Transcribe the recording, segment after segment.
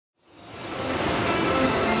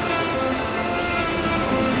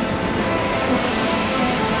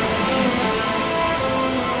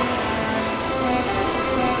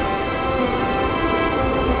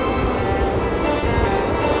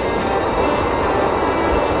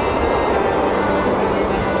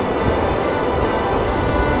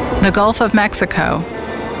The Gulf of Mexico,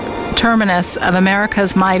 terminus of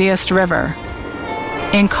America's mightiest river,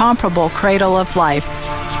 incomparable cradle of life,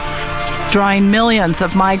 drawing millions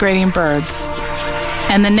of migrating birds,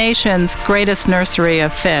 and the nation's greatest nursery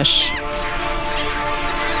of fish.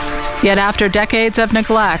 Yet after decades of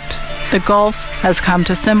neglect, the Gulf has come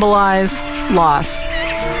to symbolize loss.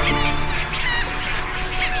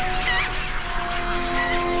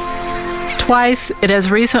 Twice, it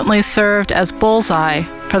has recently served as bullseye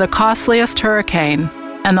for the costliest hurricane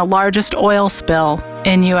and the largest oil spill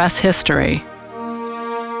in U.S. history.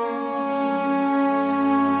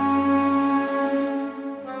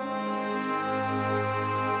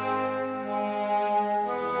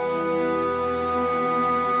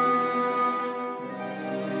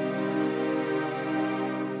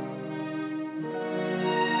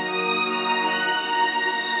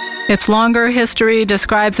 Its longer history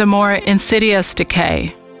describes a more insidious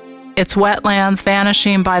decay, its wetlands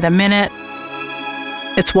vanishing by the minute,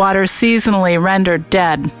 its waters seasonally rendered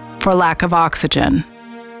dead for lack of oxygen.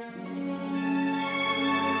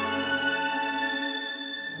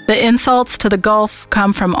 The insults to the Gulf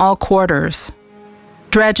come from all quarters.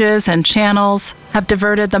 Dredges and channels have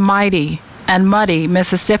diverted the mighty and muddy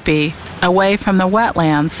Mississippi away from the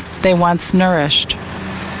wetlands they once nourished.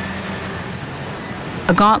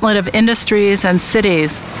 A gauntlet of industries and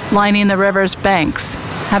cities lining the river's banks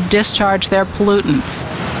have discharged their pollutants,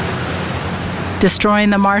 destroying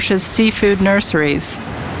the marsh's seafood nurseries,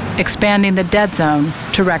 expanding the dead zone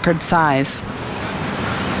to record size.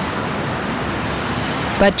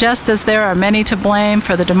 But just as there are many to blame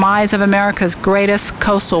for the demise of America's greatest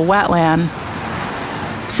coastal wetland,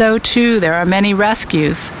 so too there are many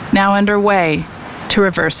rescues now underway to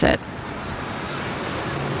reverse it.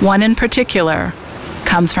 One in particular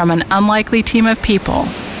comes from an unlikely team of people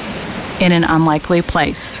in an unlikely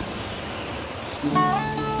place.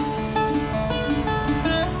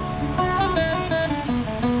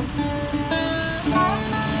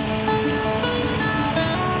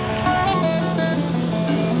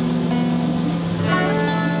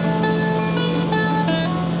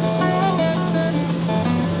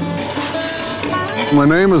 My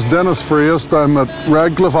name is Dennis Freest. I'm at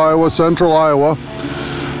Radcliffe, Iowa, Central Iowa.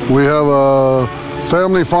 We have a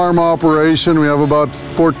family farm operation. We have about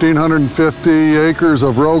 1,450 acres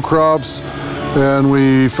of row crops, and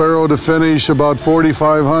we farrow to finish about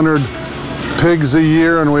 4,500 pigs a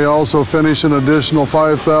year, and we also finish an additional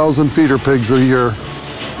 5,000 feeder pigs a year.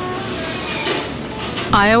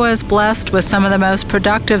 Iowa is blessed with some of the most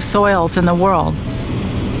productive soils in the world.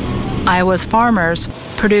 Iowa's farmers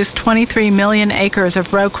produce 23 million acres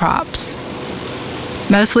of row crops,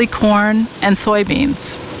 mostly corn and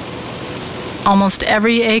soybeans. Almost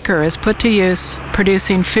every acre is put to use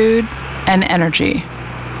producing food and energy.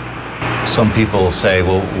 Some people say,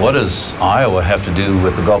 well, what does Iowa have to do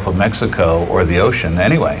with the Gulf of Mexico or the ocean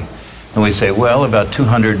anyway? And we say, well, about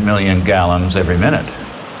 200 million gallons every minute.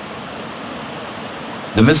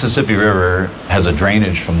 The Mississippi River has a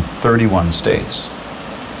drainage from 31 states.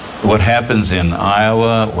 What happens in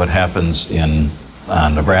Iowa, what happens in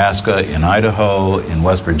Nebraska, in Idaho, in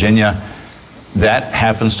West Virginia, that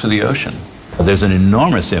happens to the ocean. There's an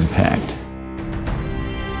enormous impact.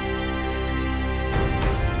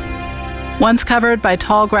 Once covered by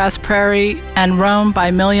tall grass prairie and roamed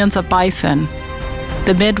by millions of bison,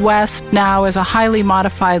 the Midwest now is a highly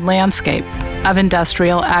modified landscape of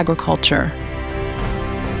industrial agriculture.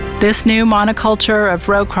 This new monoculture of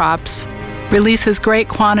row crops releases great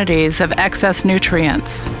quantities of excess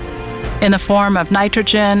nutrients in the form of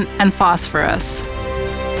nitrogen and phosphorus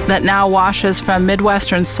that now washes from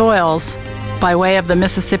Midwestern soils by way of the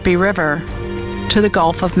Mississippi River to the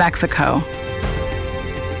Gulf of Mexico.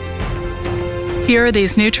 Here,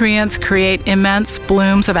 these nutrients create immense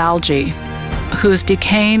blooms of algae, whose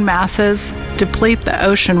decaying masses deplete the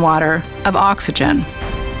ocean water of oxygen,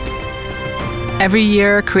 every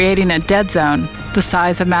year creating a dead zone the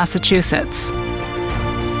size of Massachusetts,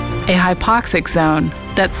 a hypoxic zone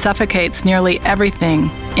that suffocates nearly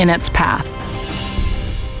everything in its path.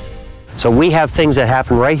 So we have things that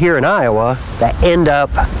happen right here in Iowa that end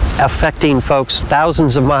up affecting folks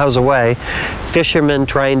thousands of miles away, fishermen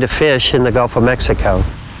trying to fish in the Gulf of Mexico.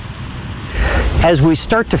 As we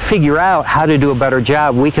start to figure out how to do a better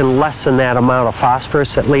job, we can lessen that amount of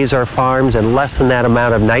phosphorus that leaves our farms and lessen that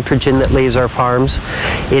amount of nitrogen that leaves our farms.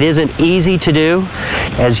 It isn't easy to do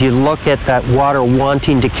as you look at that water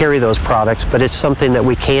wanting to carry those products, but it's something that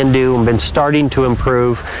we can do and been starting to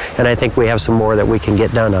improve, and I think we have some more that we can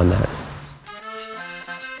get done on that.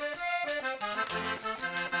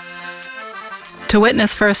 To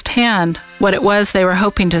witness firsthand what it was they were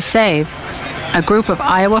hoping to save, a group of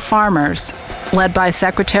Iowa farmers, led by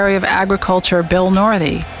Secretary of Agriculture Bill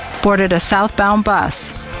Northey, boarded a southbound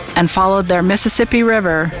bus and followed their Mississippi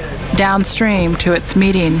River downstream to its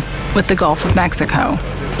meeting with the Gulf of Mexico.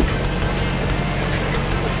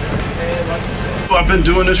 I've been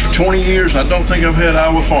doing this for 20 years, and I don't think I've had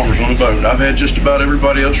Iowa farmers on the boat. I've had just about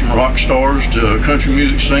everybody else, from rock stars to country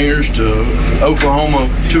music singers to Oklahoma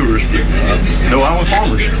tourists, but no Iowa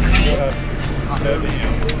farmers.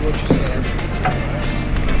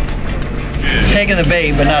 Taking the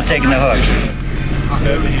bait, but not taking the hook.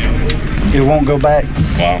 It won't go back.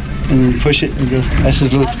 Wow. And you push it, and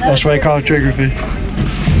that's why they call it triggerfish.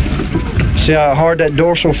 See how hard that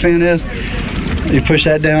dorsal fin is? You push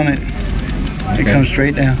that down, it comes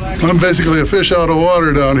straight down. I'm basically a fish out of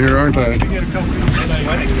water down here, aren't I?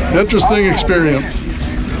 Interesting experience.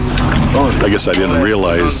 I guess I didn't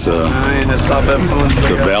realize the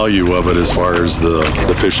value of it as far as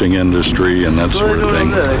the fishing industry and that sort of thing,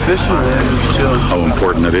 how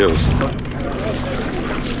important it is.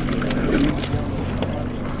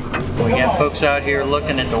 We got folks out here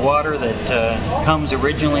looking at the water that comes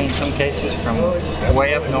originally, in some cases, from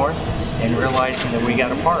way up north, and realizing that we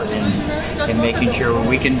got a part in making sure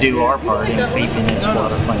we can do our part in keeping this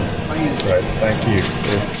water clean. Right, thank you.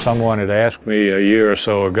 If someone had asked me a year or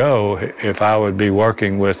so ago if I would be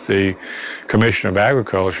working with the Commissioner of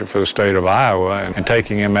Agriculture for the state of Iowa and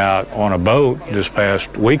taking him out on a boat this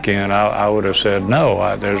past weekend, I would have said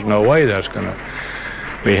no, there's no way that's going to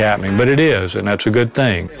be happening, but it is, and that's a good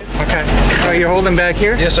thing. Okay, so you're holding back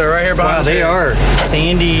here? Yes, sir, right here behind us. Wow, they are.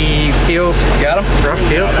 Sandy field. Got them? Rough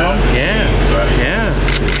field to them? Yeah,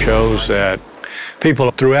 yeah. It shows that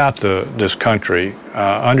people throughout this country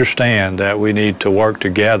understand that we need to work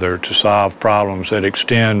together to solve problems that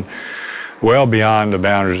extend well beyond the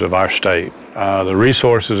boundaries of our state. The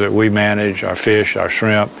resources that we manage, our fish, our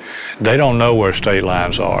shrimp, they don't know where state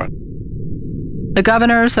lines are. The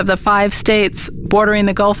governors of the 5 states bordering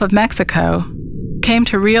the Gulf of Mexico came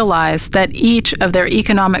to realize that each of their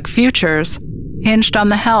economic futures hinged on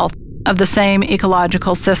the health of the same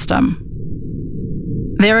ecological system.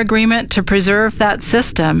 Their agreement to preserve that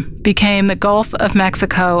system became the Gulf of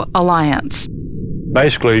Mexico Alliance.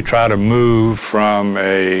 Basically try to move from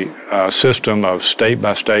a system of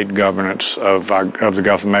state-by-state governance of the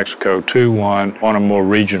Gulf of Mexico to one on a more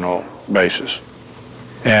regional basis.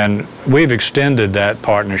 And we've extended that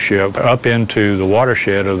partnership up into the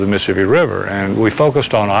watershed of the Mississippi River. And we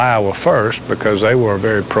focused on Iowa first because they were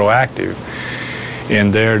very proactive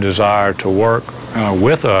in their desire to work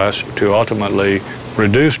with us to ultimately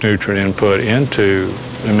reduce nutrient input into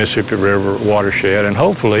the Mississippi River watershed and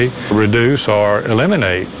hopefully reduce or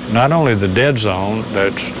eliminate not only the dead zone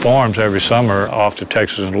that forms every summer off the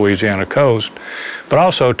Texas and Louisiana coast, but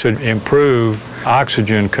also to improve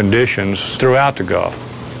oxygen conditions throughout the Gulf.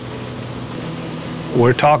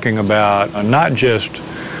 We're talking about not just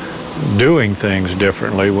doing things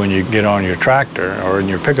differently when you get on your tractor or in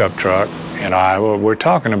your pickup truck in Iowa. We're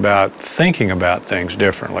talking about thinking about things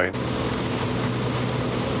differently.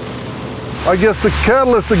 I guess the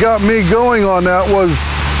catalyst that got me going on that was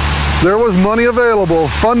there was money available,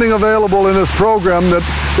 funding available in this program that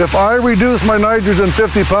if I reduced my nitrogen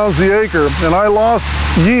 50 pounds the acre and I lost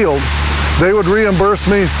yield, they would reimburse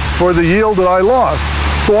me for the yield that I lost.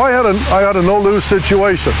 So I had a no-lose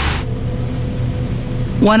situation.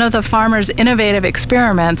 One of the farmers' innovative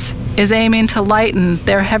experiments is aiming to lighten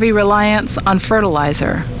their heavy reliance on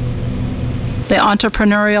fertilizer. The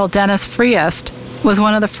entrepreneurial Dennis Friest was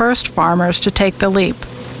one of the first farmers to take the leap,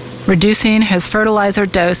 reducing his fertilizer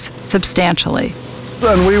dose substantially.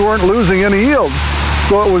 And we weren't losing any yield.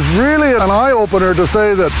 So it was really an eye-opener to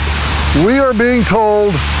say that we are being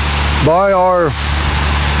told by our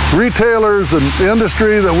retailers and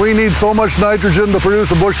industry that we need so much nitrogen to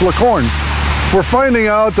produce a bushel of corn. We're finding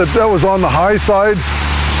out that that was on the high side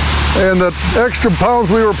and that extra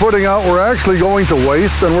pounds we were putting out were actually going to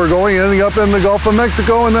waste and we're ending up in the Gulf of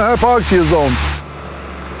Mexico in the hypoxia zone.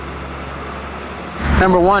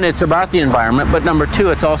 Number one, it's about the environment, but number two,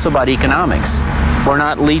 it's also about economics. We're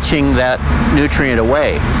not leaching that nutrient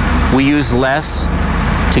away. We use less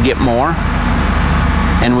to get more,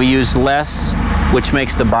 and we use less, which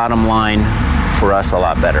makes the bottom line for us a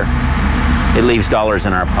lot better. It leaves dollars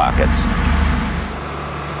in our pockets.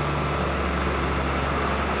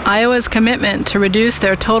 Iowa's commitment to reduce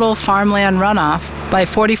their total farmland runoff by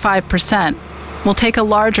 45% will take a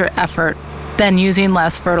larger effort than using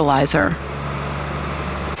less fertilizer.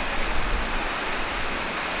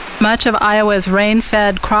 Much of Iowa's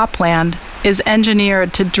rain-fed cropland is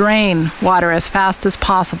engineered to drain water as fast as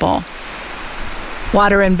possible.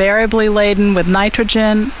 water invariably laden with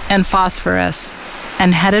nitrogen and phosphorus,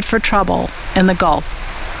 and headed for trouble in the Gulf.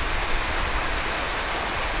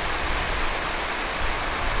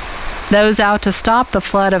 Those out to stop the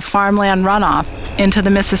flood of farmland runoff into the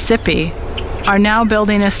Mississippi are now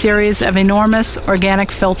building a series of enormous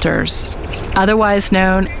organic filters, otherwise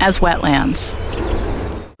known as wetlands.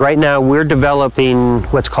 Right now we're developing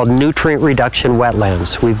what's called nutrient reduction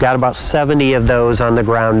wetlands. We've got about 70 of those on the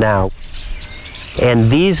ground now.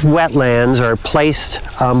 And these wetlands are placed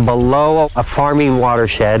below a farming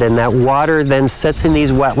watershed, and that water then sits in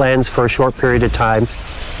these wetlands for a short period of time.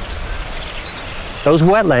 Those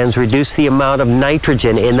wetlands reduce the amount of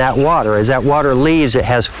nitrogen in that water. As that water leaves, it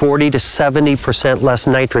has 40 to 70% less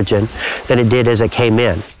nitrogen than it did as it came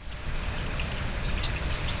in.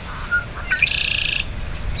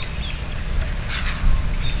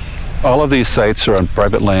 All of these sites are on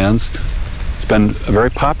private lands. It's been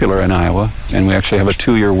very popular in Iowa, and we actually have a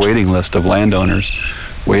 2-year waiting list of landowners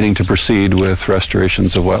waiting to proceed with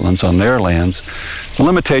restorations of wetlands on their lands. The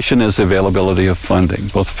limitation is the availability of funding,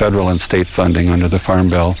 both federal and state funding under the Farm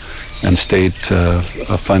Bill and state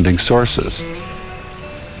funding sources.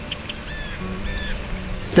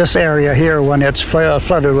 This area here, when it's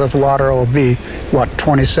flooded with water, will be, what,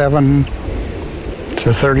 27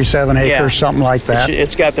 to 37 acres, something like that?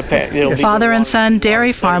 It's got the Father and son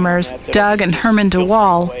dairy farmers Doug and Herman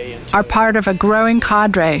DeWall are part of a growing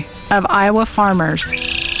cadre of Iowa farmers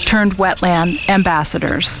turned wetland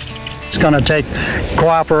ambassadors. It's going to take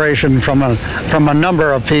cooperation from a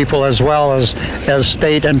number of people, as well as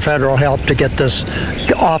state and federal help, to get this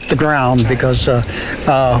off the ground, because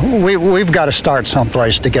we've got to start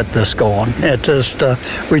someplace to get this going.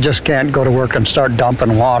 We just can't go to work and start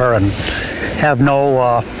dumping water and have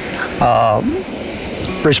no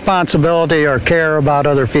responsibility or care about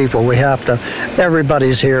other people. We have to,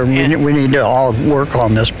 everybody's here. We need to all work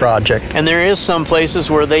on this project. And there is some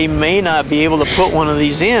places where they may not be able to put one of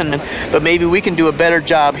these in, but maybe we can do a better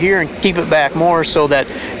job here and keep it back more so that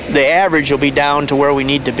the average will be down to where we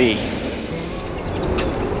need to be.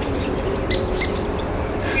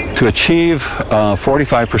 To achieve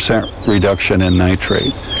 45% reduction in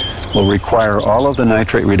nitrate will require all of the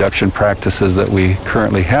nitrate reduction practices that we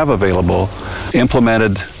currently have available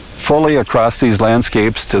implemented fully across these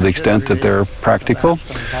landscapes to the extent that they're practical,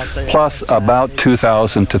 plus about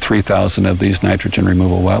 2,000 to 3,000 of these nitrogen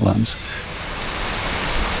removal wetlands.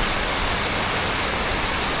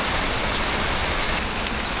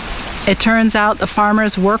 It turns out the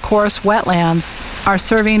farmers' workhorse wetlands are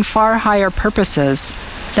serving far higher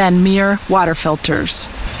purposes than mere water filters.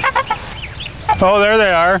 Oh, there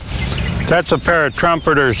they are. That's a pair of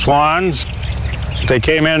trumpeter swans. They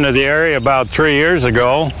came into the area about 3 years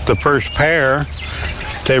ago, the first pair.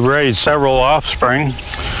 They've raised several offspring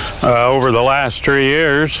over the last 3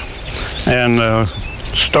 years. And the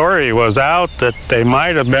story was out that they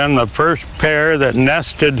might have been the first pair that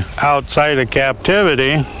nested outside of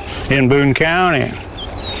captivity in Boone County.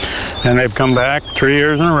 And they've come back 3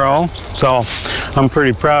 years in a row, so I'm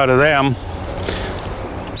pretty proud of them.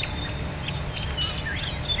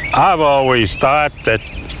 I've always thought that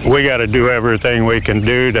we got to do everything we can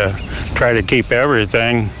do to try to keep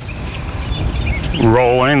everything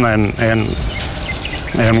rolling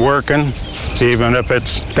and working, even if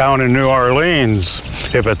it's down in New Orleans.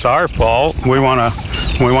 If it's our fault, we want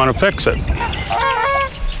to fix it.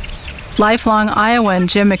 Lifelong Iowan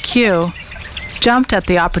Jim McHugh jumped at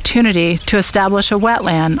the opportunity to establish a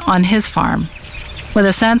wetland on his farm, with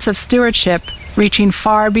a sense of stewardship reaching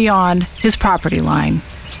far beyond his property line.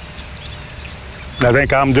 I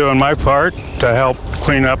think I'm doing my part to help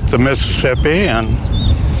clean up the Mississippi, and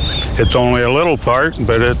it's only a little part,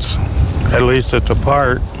 but at least it's a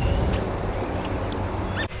part.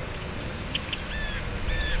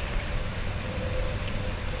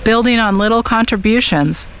 Building on little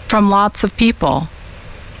contributions from lots of people,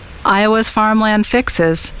 Iowa's farmland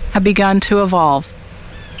fixes have begun to evolve.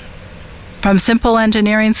 From simple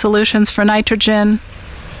engineering solutions for nitrogen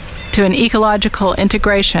to an ecological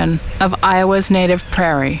integration of Iowa's native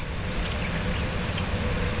prairie.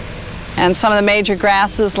 And some of the major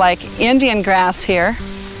grasses like Indian grass here.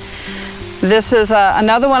 This is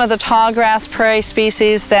another one of the tall grass prairie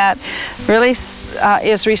species that really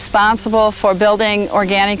is responsible for building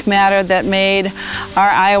organic matter that made our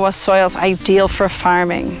Iowa soils ideal for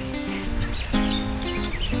farming.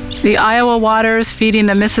 The Iowa waters feeding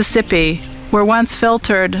the Mississippi were once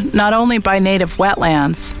filtered not only by native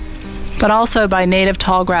wetlands, but also by native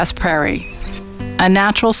tallgrass prairie, a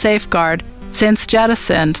natural safeguard since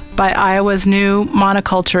jettisoned by Iowa's new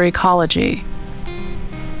monoculture ecology.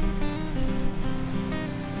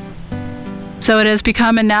 So it has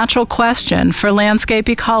become a natural question for landscape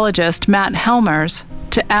ecologist Matt Helmers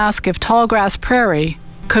to ask if tallgrass prairie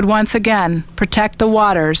could once again protect the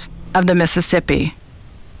waters of the Mississippi.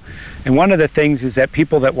 And one of the things is that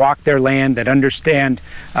people that walk their land, that understand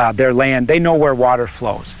their land, they know where water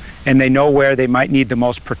flows and they know where they might need the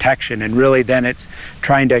most protection. And really then it's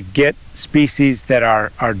trying to get species that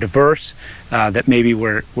are diverse, that maybe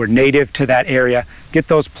were native to that area, get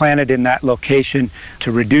those planted in that location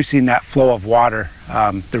to reducing that flow of water,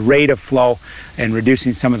 the rate of flow, and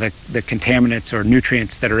reducing some of the contaminants or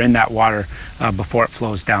nutrients that are in that water before it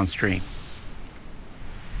flows downstream.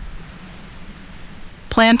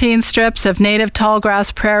 Planting strips of native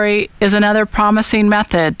tallgrass prairie is another promising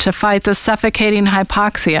method to fight the suffocating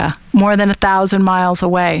hypoxia more than 1,000 miles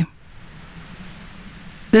away.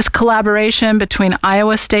 This collaboration between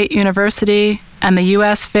Iowa State University and the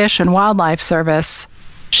U.S. Fish and Wildlife Service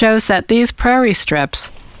shows that these prairie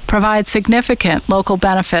strips provide significant local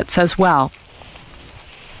benefits as well,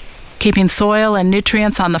 keeping soil and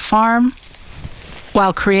nutrients on the farm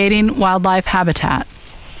while creating wildlife habitat.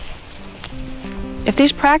 If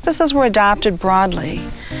these practices were adopted broadly,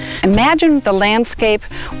 imagine the landscape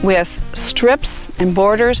with strips and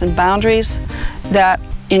borders and boundaries that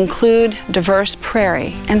include diverse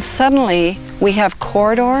prairie. And suddenly we have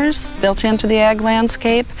corridors built into the ag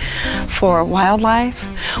landscape for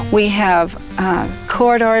wildlife. We have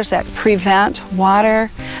corridors that prevent water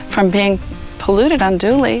from being polluted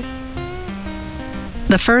unduly.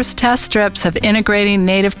 The first test strips of integrating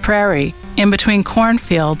native prairie in between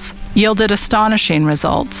cornfields yielded astonishing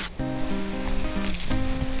results.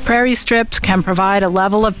 Prairie strips can provide a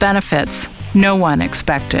level of benefits no one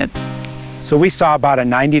expected. So we saw about a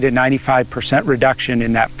 90 to 95% reduction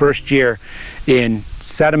in that first year in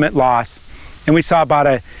sediment loss, and we saw about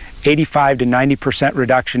a 85 to 90%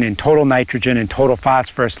 reduction in total nitrogen and total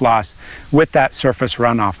phosphorus loss with that surface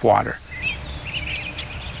runoff water.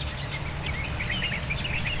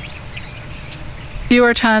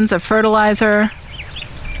 Fewer tons of fertilizer,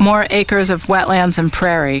 more acres of wetlands and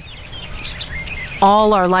prairie.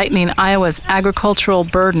 All are lightening Iowa's agricultural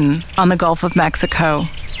burden on the Gulf of Mexico,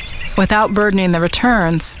 without burdening the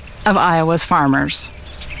returns of Iowa's farmers.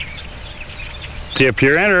 If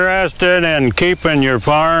you're interested in keeping your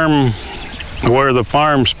farm where the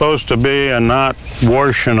farm's supposed to be and not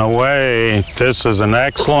washing away, this is an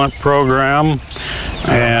excellent program,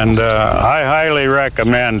 and I highly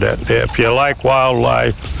recommend it. If you like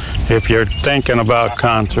wildlife, if you're thinking about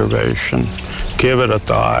conservation, give it a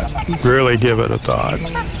thought. Really give it a thought.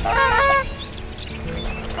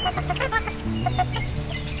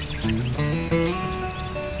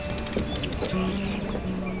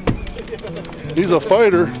 He's a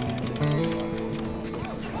fighter.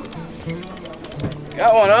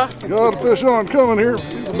 Got one, huh? Got a fish on coming here.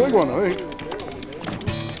 He's a big one, I think.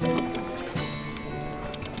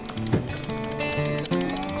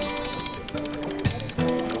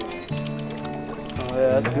 Oh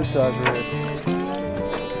yeah, that's a good size red.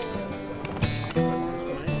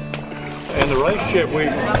 And the relationship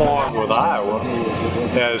we've formed with Iowa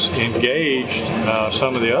has engaged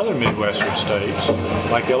some of the other Midwestern states,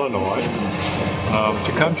 like Illinois,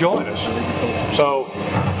 to come join us. So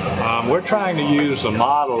we're trying to use the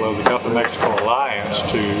model of the Gulf of Mexico Alliance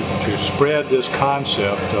to spread this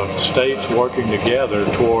concept of states working together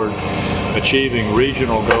toward achieving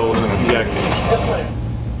regional goals and objectives.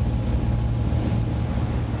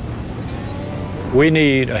 We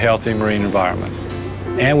need a healthy marine environment,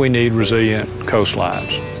 and we need resilient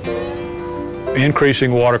coastlines.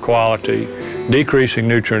 Increasing water quality, decreasing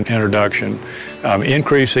nutrient introduction,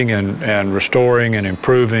 increasing and restoring and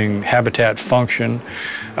improving habitat function,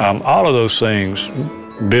 all of those things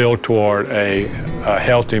build toward a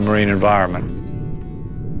healthy marine environment.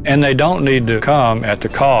 And they don't need to come at the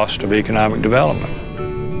cost of economic development.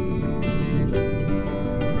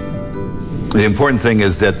 The important thing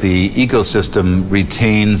is that the ecosystem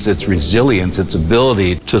retains its resilience, its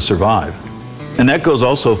ability to survive. And that goes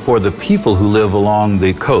also for the people who live along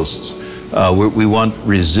the coasts. We want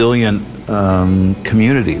resilient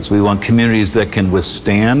communities. We want communities that can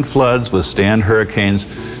withstand floods, withstand hurricanes,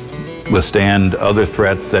 withstand other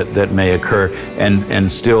threats that may occur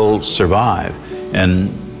and still survive.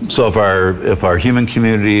 And so if our human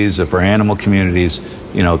communities, if our animal communities,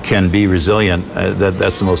 can be resilient,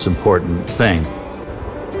 that's the most important thing.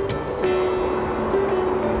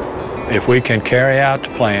 If we can carry out the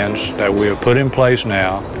plans that we have put in place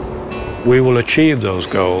now, we will achieve those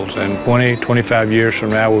goals. And 20, 25 years from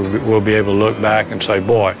now, we'll be able to look back and say,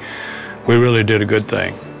 boy, we really did a good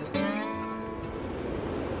thing.